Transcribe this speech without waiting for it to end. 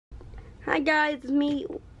Hi guys, it's me,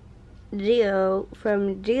 Gio,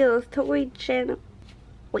 from Gio's Toy Channel.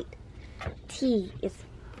 Wait, T is,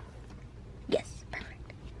 yes,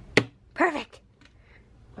 perfect. Perfect!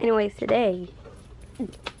 Anyways, today,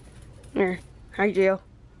 hi Gio.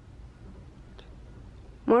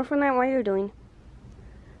 More for that, what are you doing?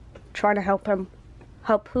 Trying to help him.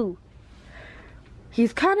 Help who?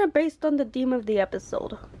 He's kind of based on the theme of the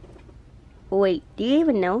episode. Wait, do you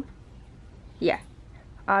even know? Yeah.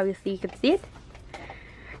 Obviously you can see it.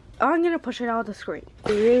 I'm gonna push it on the screen.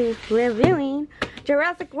 Reviewing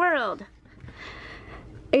Jurassic World.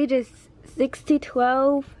 Ages 6 to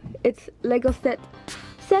 12. It's Lego set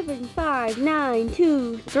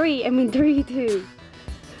 75923.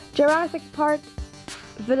 Jurassic Park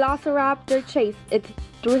Velociraptor Chase. It's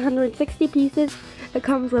 360 pieces. It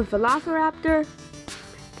comes with Velociraptor,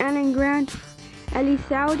 Alan Grant, Ellie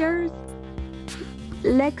Souders,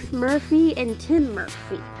 Lex Murphy, and Tim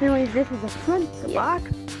Murphy. Anyways, this is the front of the box.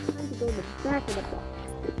 Time to go to the back of the box.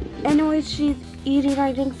 Anyways, she's eating,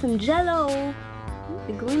 I think, some Jello,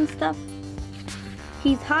 the green stuff.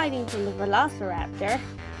 He's hiding from the Velociraptor.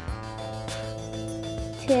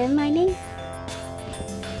 Tim, my name?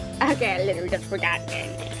 Okay, I literally just forgot their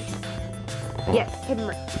name. Yes, Tim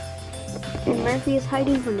Murphy. And Murphy is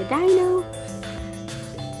hiding from the dino.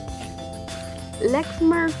 Lex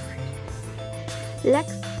Murphy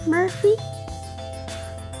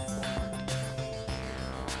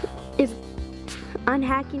is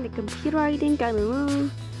unhacking the computer, I think, I don't know.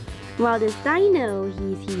 While this dino,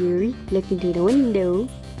 he's here looking through the window.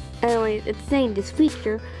 Anyways, it's saying this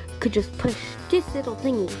feature could just push this little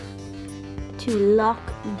thingy to lock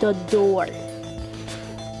the door.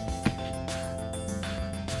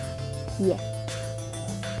 Yes.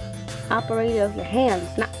 Operate of your hands,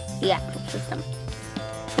 not the actual system.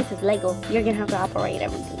 This is Lego. You're gonna have to operate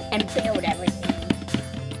everything and build everything.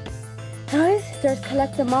 Guys, just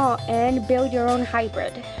collect them all and build your own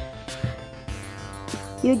hybrid.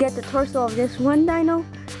 You get the torso of this one dino.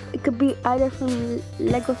 It could be either from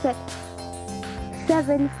Lego set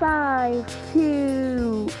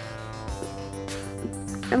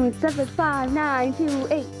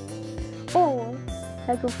 75928 or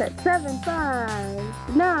Lego set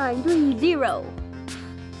 75930.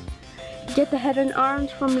 Get the head and arms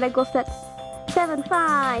from Lego set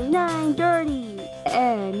 75930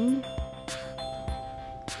 and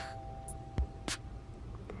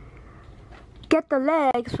get the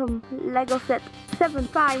legs from Lego set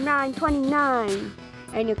 75929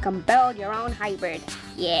 and you can build your own hybrid.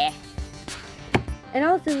 Yeah. And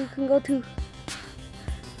also you can go to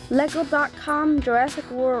lego.com Jurassic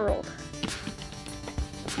World.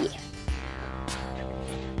 Yeah.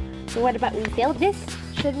 So what about we build this?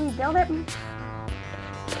 Should we build it?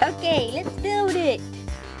 Okay, let's build it.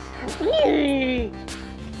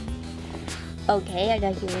 Okay, I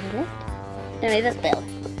got you in the list. Anyway, let's build.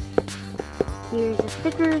 Here's the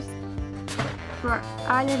stickers for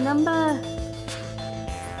island number.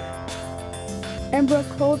 Ember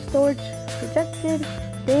cold storage protected.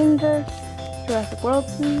 Danger. Jurassic World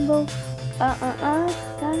symbol. Guys.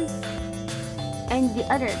 And the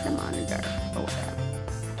other is the monitor. Or whatever.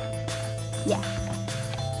 Yeah.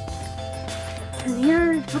 And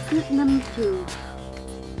here's booklet number 2.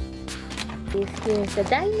 This is the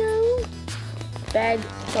dino. Bag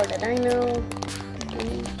for the dino.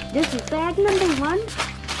 This is bag number 1.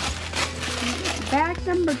 Bag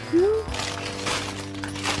number 2.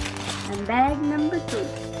 And bag number 3.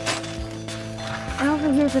 And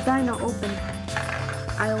over here's the dino open.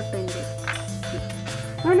 I opened it.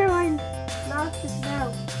 Oh no, I lost it now.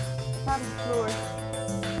 It's on the floor.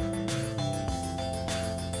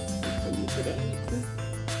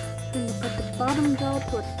 I'm going to put the bottom jaw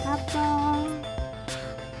towards the top jaw.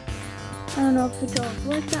 I don't know if the jaw is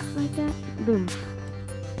like that. Boom.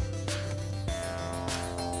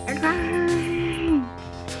 And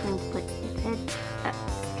put his head up.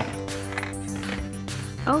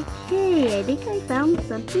 Okay, I think I found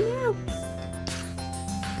something else.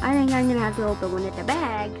 I think I'm going to have to open one of the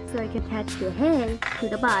bags so I can attach the head to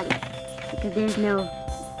the body. Because there's no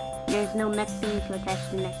neck thing to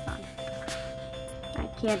attach the neck on. I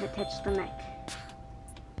can't attach the neck.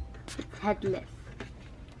 It's headless.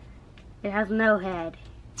 It has no head.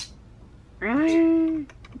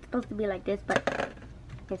 It's supposed to be like this, but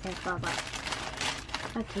this has fall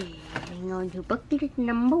off. Okay, I'm going to booklet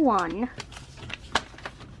number 1.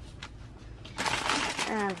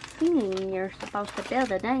 I've seen you're supposed to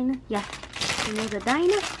build a dino. Yeah, you know the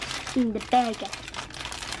dino in the bag.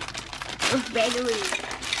 Of batteries.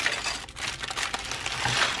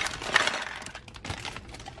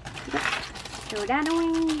 Throw that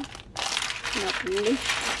away. Not this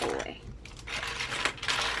boy.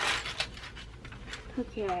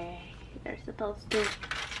 Okay, they're supposed to.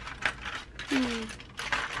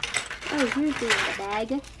 Oh, here's the bag.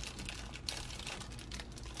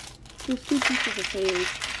 There's 2 pieces of hairs.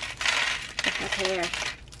 That's not hair.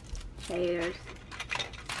 Hairs.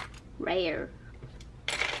 Rare.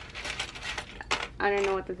 I don't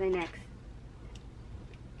know what to say next.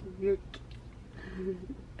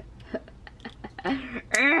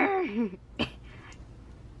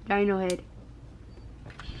 Dino head.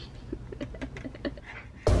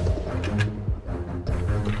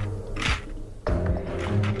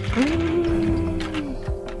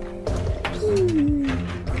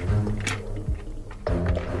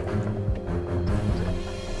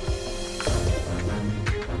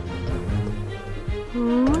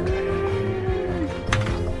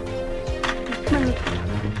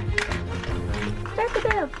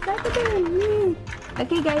 Start the build.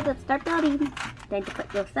 Okay guys, let's start building. Time to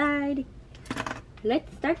put you aside.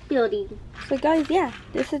 Let's start building. So guys, yeah,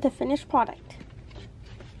 this is the finished product.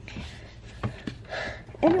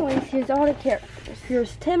 Anyways, here's all the characters.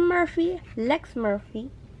 Here's Tim Murphy, Lex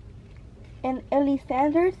Murphy, and Ellie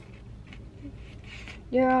Sanders.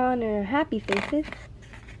 They're on their happy faces.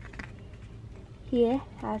 He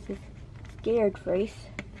has his scared face.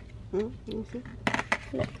 Let me see.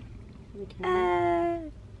 Look.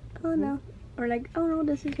 Oh no. Or like, oh no,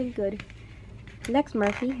 this isn't good. Lex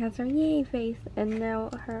Murphy has her yay face, and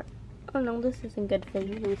now her, oh no, this isn't good face.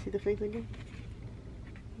 Let me see the face again.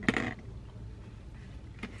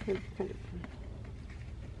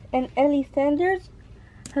 And Ellie Sanders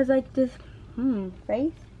has like this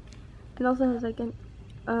face, and also has like an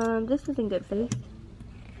this isn't good face.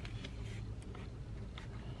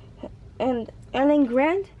 And Alan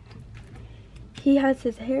Grant, he has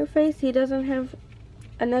his hair face. He doesn't have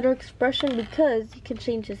another expression because he can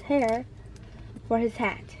change his hair for his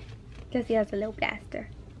hat, because he has a little blaster.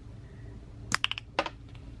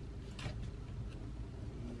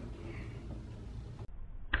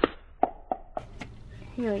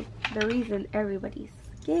 Anyway, the reason everybody's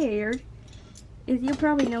scared is, you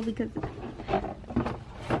probably know, because what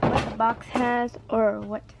the box has or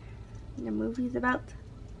what the movie's about.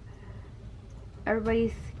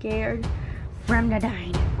 Everybody's scared from the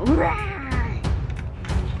dino.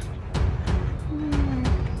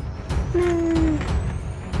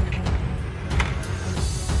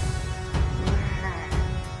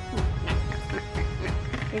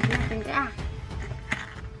 There's nothing there.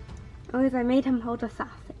 Always, I made him hold a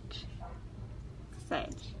sausage.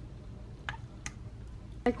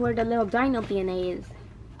 Like where the little dino DNA is.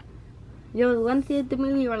 You once see the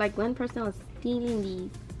movie where like one person was stealing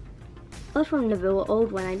these. It was from the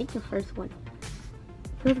old one, I think the first one.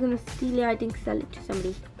 He was gonna steal it, I think sell it to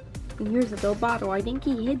somebody. And here's a little bottle, I think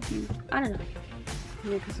he hid these. I don't know.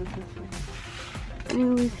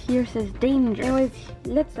 Anyways, here says danger. Anyways,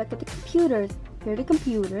 let's look at the computers. Here are the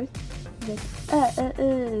computers.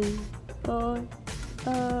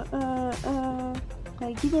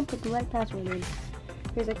 Like, you didn't put the right password in.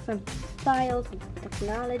 There's like some files, some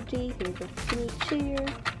technology. Here's a skinny chair.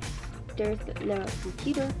 There's the little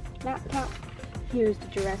computer, laptop. Here's the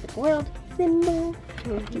Jurassic World symbol.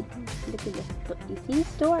 Look at this. Look, you see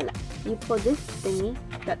store? You pull this thingy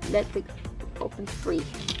that lets it open free.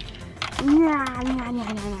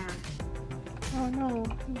 Oh no.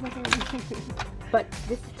 But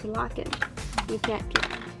this is to lock it. You can't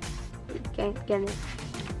get it.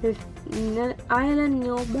 There's Island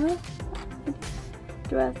Nova,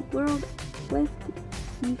 Jurassic World, West,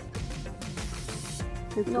 East,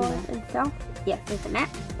 North, and South. Yes, there's a map.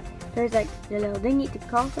 There's like the little thingy to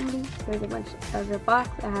call somebody. There's a bunch of a box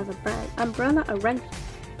that has a bright umbrella, a wrench,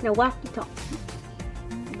 and a walkie-talkie.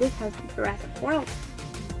 This has Jurassic World.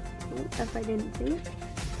 If I didn't see it.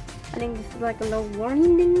 I think this is like a little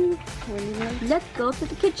warning thingy. Let's go to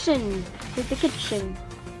the kitchen. Here's the kitchen.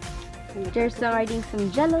 There's hiding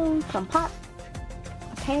some jello, some pots,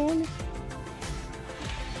 a pan,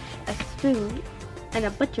 a spoon, and a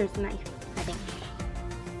butcher's knife, I think.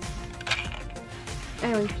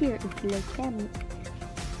 Anyway, here is the little cabinet.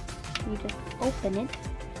 You just open it,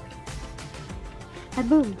 and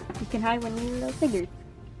boom, you can hide one of your little figures.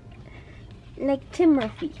 Like Tim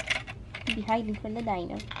Murphy. He'd be hiding from the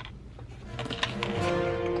dino.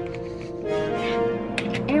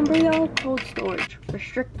 Embryo cold storage,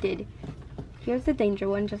 restricted. Here's the danger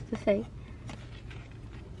one, just to say.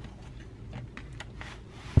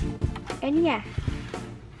 And yeah.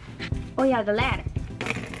 Oh yeah, the ladder.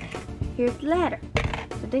 Here's the ladder.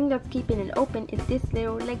 The thing that's keeping it open is this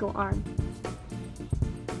little Lego arm.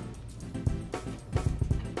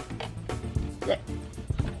 Look.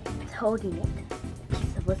 It's holding it. A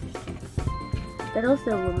piece of resistance. That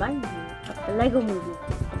also reminds me of the Lego movie.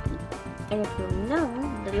 And if you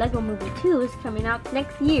know, the Lego movie 2 is coming out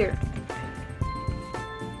next year.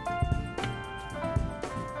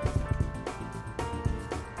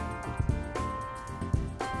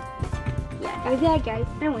 Yeah, that's it, guys.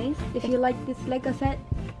 Anyways, if you like this Lego set,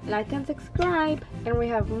 like and subscribe. And we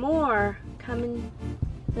have more coming,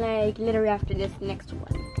 like literally after this next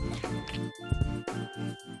one.